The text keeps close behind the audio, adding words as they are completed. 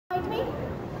with me?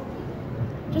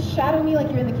 Just shadow me like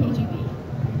you're in the KGB.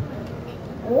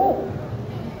 Oh.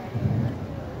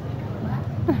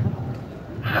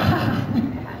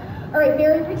 All right,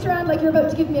 Barry, reach around like you're about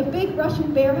to give me a big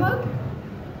Russian bear hug.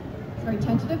 It's very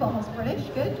tentative, almost British,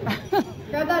 good.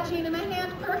 Grab that chain in that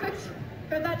hand, perfect.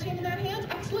 Grab that chain in that hand,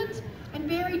 excellent. And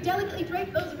Barry, delicately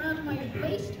drape those around my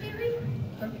waist, Barry.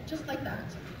 Perfect, just like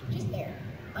that. Just there,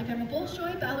 like I'm a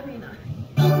Bolshoi ballerina.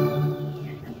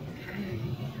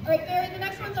 All right, Barry, the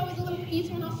next one's always a little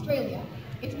easier in Australia.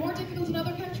 It's more difficult in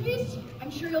other countries.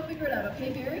 I'm sure you'll figure it out,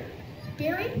 okay, Barry?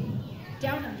 Barry,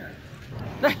 down under.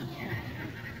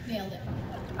 Nailed it.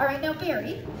 All right, now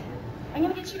Barry, I'm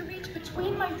gonna get you to reach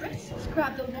between my wrists,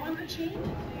 grab the longer chain,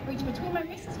 reach between my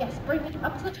wrists, yes, bring it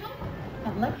up to the top,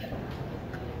 and let go.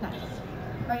 Nice.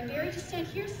 All right, Barry, just stand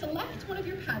here, select one of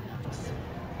your padlocks.